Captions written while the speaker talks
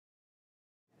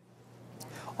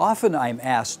Often I'm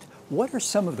asked, what are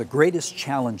some of the greatest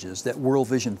challenges that World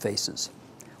Vision faces?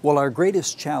 Well, our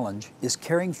greatest challenge is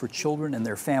caring for children and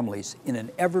their families in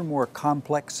an ever more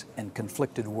complex and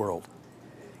conflicted world.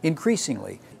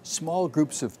 Increasingly, small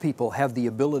groups of people have the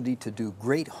ability to do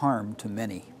great harm to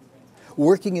many.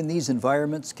 Working in these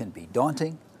environments can be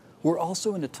daunting. We're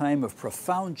also in a time of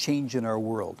profound change in our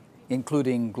world,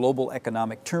 including global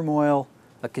economic turmoil,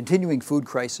 a continuing food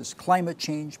crisis, climate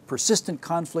change, persistent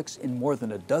conflicts in more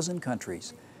than a dozen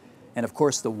countries, and of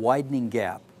course the widening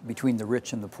gap between the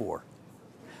rich and the poor.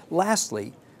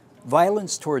 Lastly,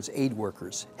 violence towards aid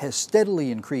workers has steadily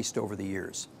increased over the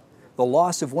years. The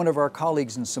loss of one of our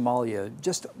colleagues in Somalia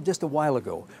just a while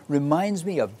ago reminds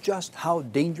me of just how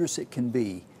dangerous it can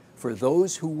be for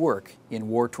those who work in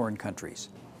war-torn countries,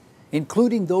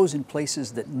 including those in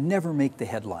places that never make the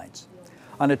headlines.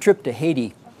 On a trip to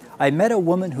Haiti, I met a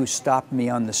woman who stopped me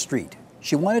on the street.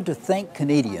 She wanted to thank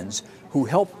Canadians who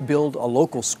helped build a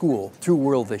local school through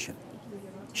World Vision.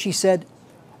 She said,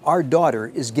 "Our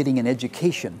daughter is getting an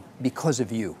education because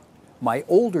of you. My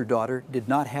older daughter did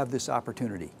not have this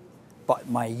opportunity,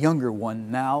 but my younger one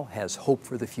now has hope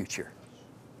for the future."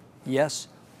 Yes,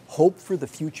 hope for the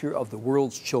future of the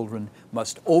world's children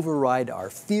must override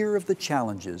our fear of the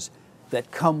challenges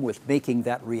that come with making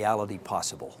that reality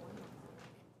possible.